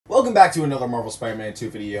Welcome back to another Marvel Spider-Man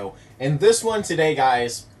 2 video, and this one today,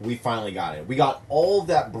 guys, we finally got it. We got all of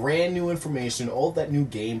that brand new information, all of that new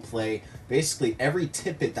gameplay, basically every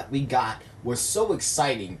tidbit that we got was so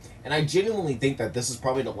exciting, and I genuinely think that this is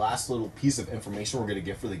probably the last little piece of information we're going to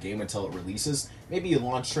get for the game until it releases. Maybe a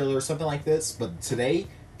launch trailer or something like this, but today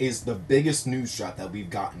is the biggest news shot that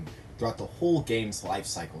we've gotten throughout the whole game's life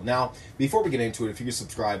cycle. Now, before we get into it, if you could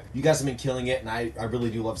subscribe, you guys have been killing it, and I really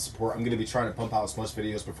do love the support. I'm going to be trying to pump out as much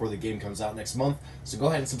videos before the game comes out next month, so go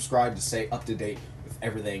ahead and subscribe to stay up to date with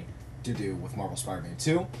everything to do with Marvel Spider-Man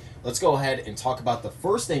 2. Let's go ahead and talk about the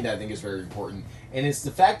first thing that I think is very important, and it's the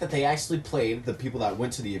fact that they actually played, the people that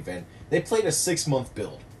went to the event, they played a 6-month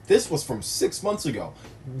build. This was from 6 months ago.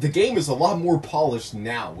 The game is a lot more polished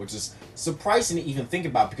now, which is surprising to even think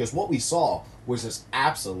about because what we saw was just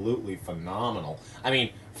absolutely phenomenal. I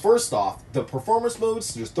mean, first off, the performance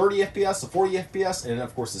modes, there's 30 FPS, the 40 FPS, and then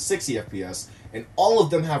of course the 60 FPS, and all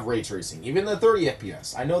of them have ray tracing, even the 30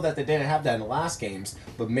 FPS. I know that they didn't have that in the last games,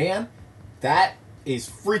 but man, that is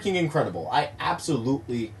freaking incredible. I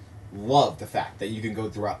absolutely love the fact that you can go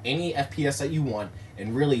throughout any FPS that you want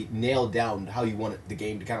and really nail down how you want the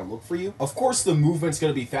game to kind of look for you. Of course, the movement's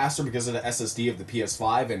going to be faster because of the SSD of the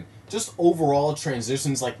PS5, and just overall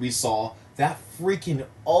transitions like we saw, that freaking,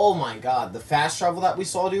 oh my god, the fast travel that we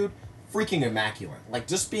saw, dude, freaking immaculate. Like,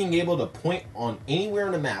 just being able to point on anywhere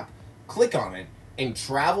on the map, click on it, and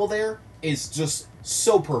travel there is just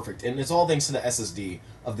so perfect, and it's all thanks to the SSD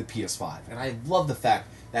of the PS5. And I love the fact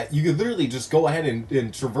that you could literally just go ahead and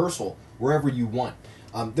traversal wherever you want.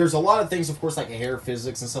 There's a lot of things, of course, like hair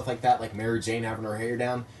physics and stuff like that, like Mary Jane having her hair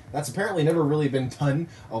down. That's apparently never really been done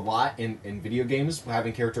a lot in video games,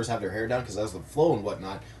 having characters have their hair down, because that's the flow and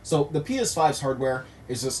whatnot. So the PS5's hardware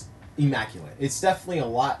is just immaculate. It's definitely a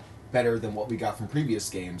lot better than what we got from previous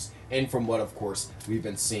games, and from what, of course, we've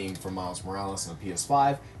been seeing from Miles Morales on the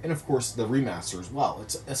PS5, and of course the remaster as well.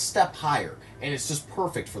 It's a step higher, and it's just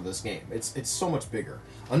perfect for this game. It's so much bigger.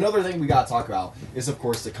 Another thing we gotta talk about is, of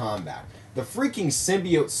course, the combat. The freaking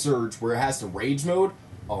symbiote surge where it has the rage mode,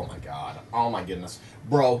 oh my god, oh my goodness.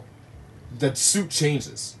 Bro, the suit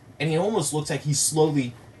changes, and he almost looks like he's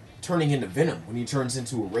slowly turning into Venom when he turns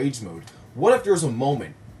into a rage mode. What if there's a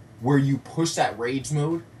moment where you push that rage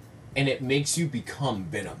mode and it makes you become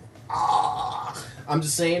Venom? Ah! I'm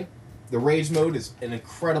just saying, the rage mode is an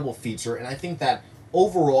incredible feature, and I think that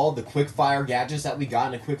overall, the quick-fire gadgets that we got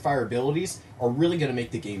and the quick-fire abilities are really going to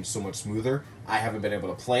make the game so much smoother. I haven't been able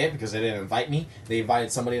to play it because they didn't invite me. They invited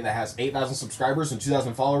somebody that has 8,000 subscribers and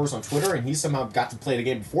 2,000 followers on Twitter, and he somehow got to play the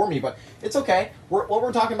game before me, but it's okay. What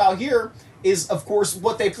we're talking about here is, of course,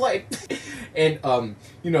 what they played. And,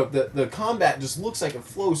 you know, the combat just looks like it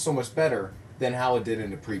flows so much better than how it did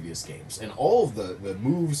in the previous games. And all of the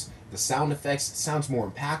moves, the sound effects, it sounds more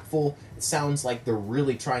impactful. It sounds like they're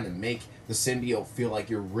really trying to make the symbiote feel like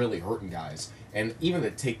you're really hurting guys. And even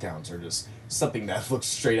the takedowns are just something that looks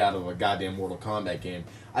straight out of a goddamn Mortal Kombat game.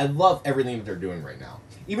 I love everything that they're doing right now.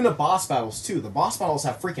 Even the boss battles, too. The boss battles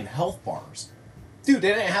have freaking health bars. Dude, they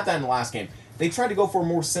didn't have that in the last game. They tried to go for a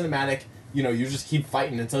more cinematic, you know, you just keep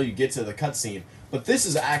fighting until you get to the cutscene. But this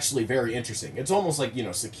is actually very interesting. It's almost like, you know,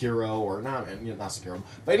 Sekiro, or not, you know, not Sekiro,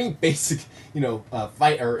 but any basic, you know,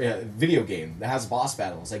 fight or video game that has boss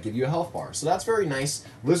battles that give you a health bar. So that's very nice.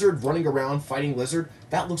 Lizard running around fighting Lizard,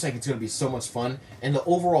 that looks like it's going to be so much fun. And the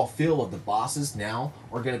overall feel of the bosses now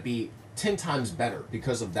are going to be 10 times better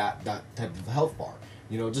because of that type of health bar.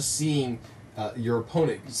 You know, just seeing your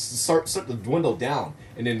opponent start to dwindle down,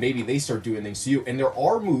 and then maybe they start doing things to you. And there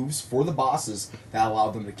are moves for the bosses that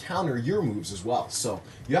allow them to counter your moves as well. So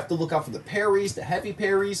you have to look out for the parries, the heavy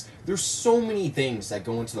parries. There's so many things that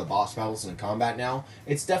go into the boss battles and the combat now.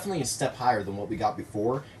 It's definitely a step higher than what we got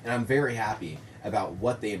before, and I'm very happy about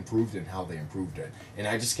what they improved and how they improved it. And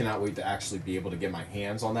I just cannot wait to actually be able to get my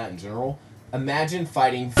hands on that in general. Imagine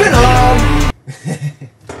fighting Venom!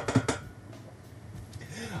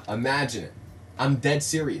 Imagine it. I'm dead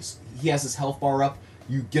serious. He has his health bar up.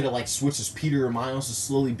 You get to like switch as Peter or Miles is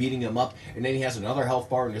slowly beating him up, and then he has another health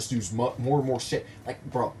bar and just does more and more shit. Like,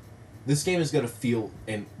 bro, this game is gonna feel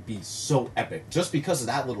and be so epic just because of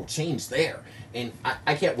that little change there. And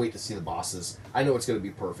I can't wait to see the bosses. I know it's gonna be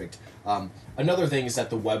perfect. Another thing is that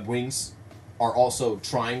the web wings are also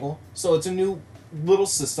triangle, so it's a new little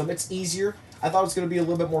system. It's easier. I thought it was gonna be a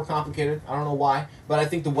little bit more complicated. I don't know why, but I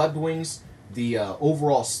think the web wings, the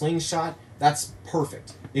overall slingshot, that's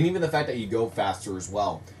perfect. And even the fact that you go faster as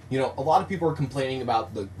well. You know, a lot of people are complaining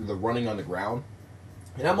about the running on the ground,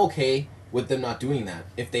 and I'm okay with them not doing that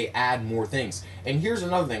if they add more things. And here's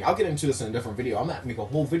another thing. I'll get into this in a different video. I'm going to make a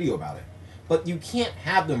whole video about it. But you can't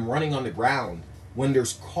have them running on the ground when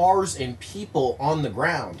there's cars and people on the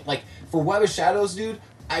ground. Like, for Web of Shadows, dude,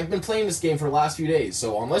 I've been playing this game for the last few days,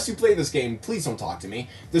 so unless you play this game, please don't talk to me.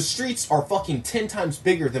 The streets are fucking 10 times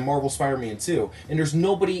bigger than Marvel Spider-Man 2, and there's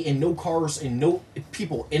nobody and no cars and no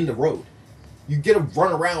people in the road. You get to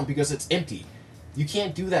run around because it's empty. You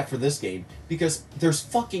can't do that for this game because there's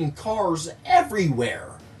fucking cars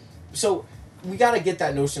everywhere. So we got to get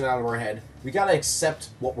that notion out of our head. We got to accept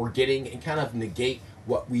what we're getting and kind of negate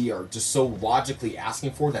what we are just so logically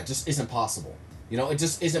asking for that just isn't possible. You know, it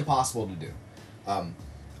just isn't possible to do.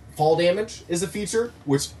 Fall damage is a feature,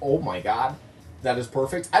 which, oh my god, that is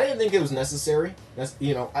perfect. I didn't think it was necessary. That's,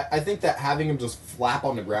 you know, I think that having him just flap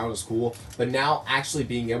on the ground is cool, but now actually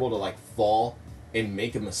being able to, like, fall and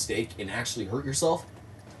make a mistake and actually hurt yourself,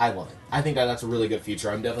 I love it. I think that that's a really good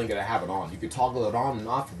feature. I'm definitely going to have it on. You could toggle it on and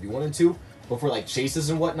off if you wanted to, but for, like, chases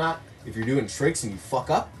and whatnot, if you're doing tricks and you fuck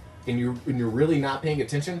up and you're really not paying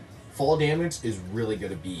attention, fall damage is really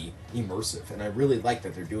going to be immersive, and I really like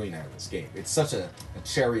that they're doing that in this game. It's such a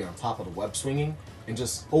cherry on top of the web swinging, and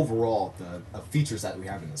just overall the features that we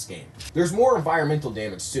have in this game. There's more environmental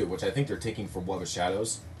damage too, which I think they're taking from Web of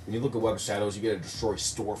Shadows. When you look at Web of Shadows, you get to destroy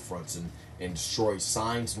storefronts and destroy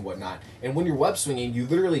signs and whatnot. And when you're web swinging, you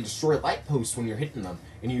literally destroy light posts when you're hitting them.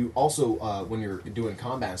 And you also, when you're doing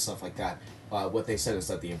combat and stuff like that, what they said is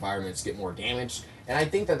that the environments get more damaged. And I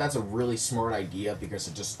think that that's a really smart idea because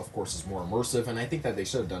it just, of course, is more immersive. And I think that they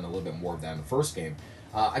should have done a little bit more of that in the first game.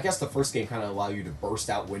 I guess the first game kind of allowed you to burst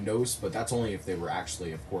out windows, but that's only if they were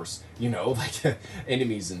actually, of course, you know, like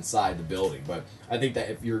enemies inside the building. But I think that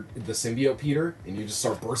if you're the symbiote Peter and you just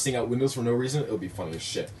start bursting out windows for no reason, it'll be funny as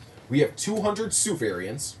shit. We have 200 suit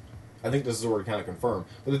variants. I think this is already kind of confirmed.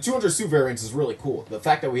 But the 200 suit variants is really cool. The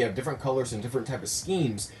fact that we have different colors and different type of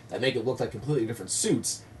schemes that make it look like completely different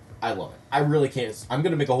suits, I love it. I really can't. I'm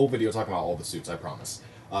going to make a whole video talking about all the suits, I promise.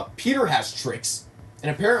 Peter has tricks. And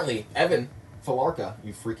apparently, Evan Falarka,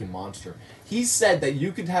 you freaking monster, he said that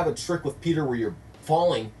you could have a trick with Peter where you're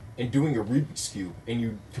falling and doing a Rubik's Cube. And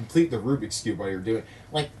you complete the Rubik's Cube while you're doing it.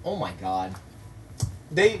 Like, oh my god.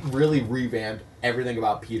 They really revamped everything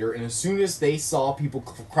about Peter, and as soon as they saw people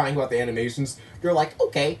crying about the animations, they're like,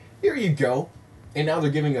 okay, here you go. And now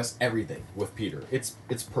they're giving us everything with Peter. It's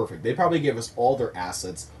perfect. They probably give us all their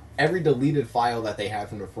assets, every deleted file that they had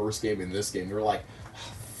from the first game and this game. They're like,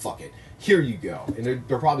 fuck it, here you go. And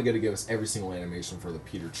they're probably going to give us every single animation for the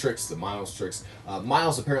Peter tricks, the Miles tricks.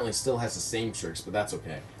 Miles apparently still has the same tricks, but that's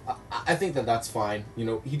okay. I think that that's fine. You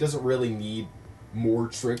know, he doesn't really need more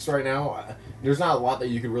tricks right now. There's not a lot that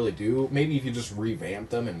you could really do. Maybe if you just revamp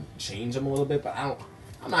them and change them a little bit, but I'm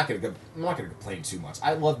not gonna complain too much.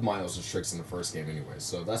 I loved Miles' tricks in the first game anyway,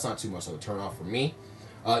 so that's not too much of a turn off for me.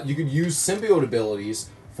 You could use symbiote abilities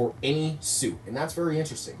for any suit, and that's very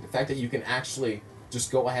interesting. The fact that you can actually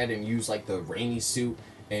just go ahead and use like the Raimi suit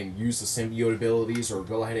and use the symbiote abilities, or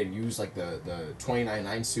go ahead and use like the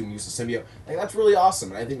 29-9 suit and use the symbiote. Like, that's really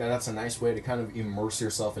awesome, and I think that that's a nice way to kind of immerse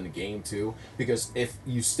yourself in the game too, because if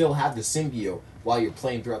you still have the symbiote while you're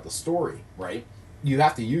playing throughout the story, right, you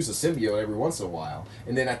have to use the symbiote every once in a while,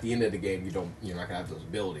 and then at the end of the game you're not gonna have those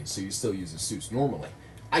abilities, so you still use the suits normally.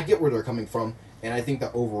 I get where they're coming from, and I think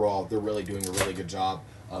that overall they're really doing a really good job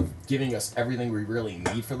of giving us everything we really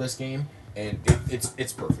need for this game, and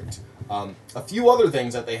it's perfect. A few other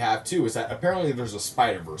things that they have too is that apparently there's a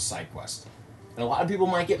Spider-Verse side quest, and a lot of people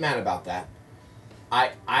might get mad about that.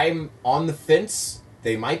 I'm on the fence.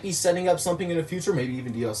 They might be setting up something in the future, maybe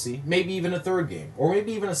even DLC, maybe even a third game, or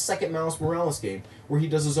maybe even a second Miles Morales game where he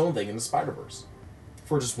does his own thing in the Spider-Verse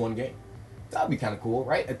for just one game. That would be kind of cool,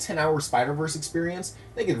 right? A 10-hour Spider-Verse experience.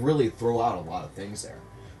 They could really throw out a lot of things there.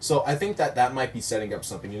 So I think that that might be setting up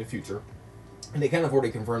something in the future. And they kind of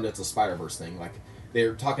already confirmed it's a Spider-Verse thing. Like,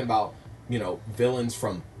 they're talking about, you know, villains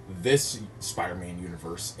from this Spider-Man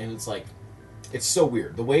universe. And it's like, it's so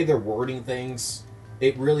weird. The way they're wording things,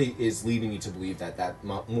 it really is leading me to believe that that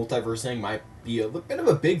multiverse thing might be a bit of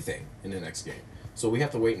a big thing in the next game. So we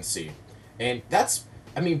have to wait and see. And that's,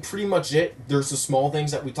 I mean, pretty much it. There's the small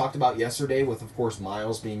things that we talked about yesterday with, of course,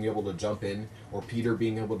 Miles being able to jump in, or Peter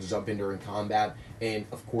being able to jump in during combat, and,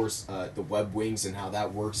 of course, the web wings and how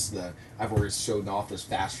that works. I've already showed off this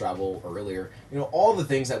fast travel earlier. You know, all the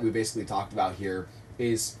things that we basically talked about here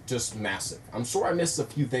is just massive. I'm sure I missed a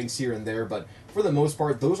few things here and there, but for the most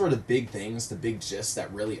part, those are the big things, the big gists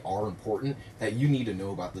that really are important that you need to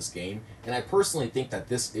know about this game. And I personally think that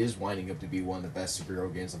this is winding up to be one of the best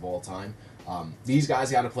superhero games of all time. These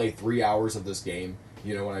guys got to play 3 hours of this game,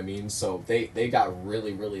 you know what I mean? So they got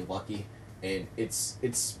really, really lucky. And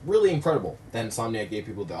it's really incredible that Insomniac gave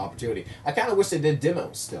people the opportunity. I kind of wish they did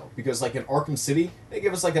demos still, because like in Arkham City, they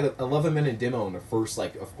give us like an 11-minute demo in the first,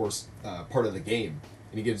 like, of course, part of the game,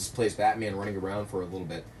 and you get to just play as Batman running around for a little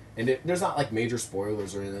bit, and there's not like major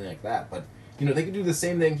spoilers or anything like that, but you know, they could do the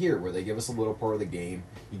same thing here, where they give us a little part of the game.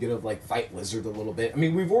 You get to like fight Lizard a little bit. I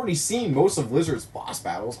mean, we've already seen most of Lizard's boss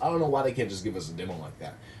battles. I don't know why they can't just give us a demo like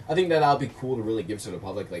that. I think that would be cool to really give to the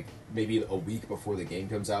public, like maybe a week before the game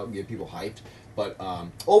comes out and get people hyped. But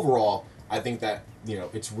overall, I think that, you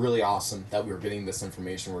know, it's really awesome that we're getting this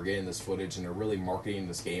information, we're getting this footage, and they're really marketing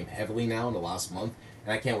this game heavily now in the last month.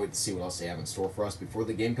 And I can't wait to see what else they have in store for us before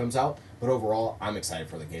the game comes out. But overall, I'm excited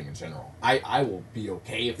for the game in general. I will be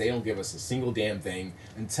okay if they don't give us a single damn thing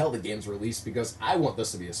until the game's released, because I want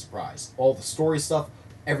this to be a surprise. All the story stuff,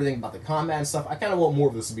 everything about the combat and stuff, I kind of want more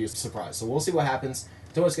of this to be a surprise. So we'll see what happens.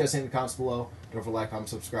 Tell us guys in the comments below. Don't forget to like, comment,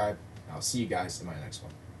 subscribe. I'll see you guys in my next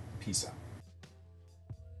one. Peace out.